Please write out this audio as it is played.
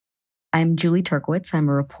I'm Julie Turkowitz. I'm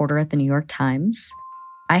a reporter at the New York Times.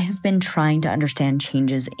 I have been trying to understand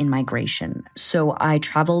changes in migration. So I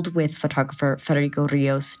traveled with photographer Federico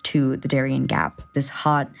Rios to the Darien Gap, this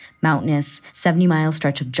hot, mountainous, 70-mile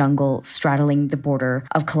stretch of jungle straddling the border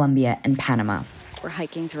of Colombia and Panama. We're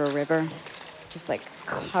hiking through a river, just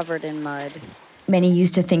covered in mud. Many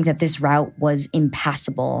used to think that this route was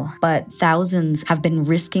impassable, but thousands have been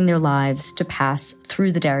risking their lives to pass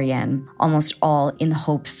through the Darien, almost all in the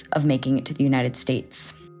hopes of making it to the United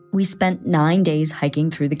States. We spent 9 days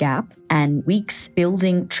hiking through the Gap and weeks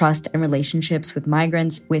building trust and relationships with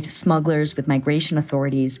migrants, with smugglers, with migration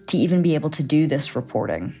authorities to even be able to do this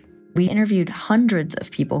reporting. We interviewed hundreds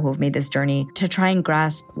of people who have made this journey to try and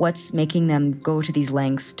grasp what's making them go to these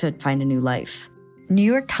lengths to find a new life. New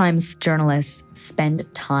York Times journalists spend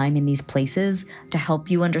time in these places to help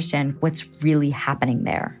you understand what's really happening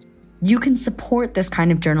there. You can support this kind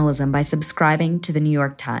of journalism by subscribing to the New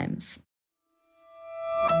York Times.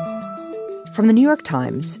 From the New York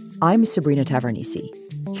Times, I'm Sabrina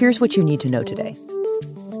Tavernise. Here's what you need to know today.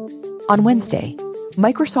 On Wednesday,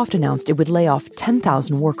 Microsoft announced it would lay off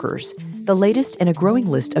 10,000 workers, the latest in a growing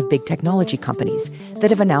list of big technology companies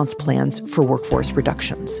that have announced plans for workforce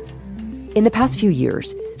reductions. In the past few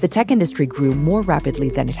years, the tech industry grew more rapidly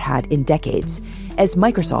than it had in decades, as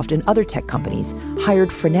Microsoft and other tech companies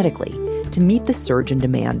hired frenetically to meet the surge in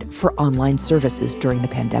demand for online services during the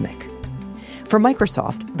pandemic. For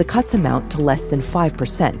Microsoft, the cuts amount to less than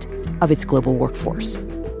 5% of its global workforce.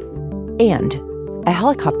 And a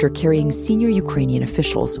helicopter carrying senior Ukrainian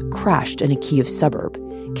officials crashed in a Kyiv suburb,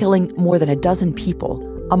 killing more than a dozen people,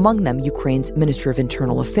 among them Ukraine's Minister of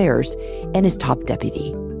Internal Affairs and his top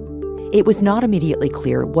deputy. It was not immediately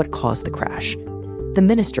clear what caused the crash. The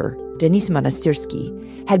minister, Denis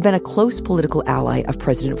Monastyrsky, had been a close political ally of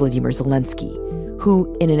President Vladimir Zelensky,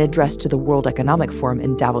 who, in an address to the World Economic Forum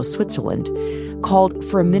in Davos, Switzerland, called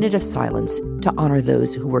for a minute of silence to honor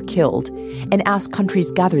those who were killed and asked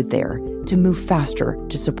countries gathered there to move faster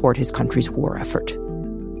to support his country's war effort.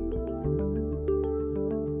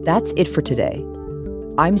 That's it for today.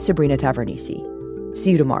 I'm Sabrina Tavernise.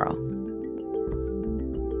 See you tomorrow.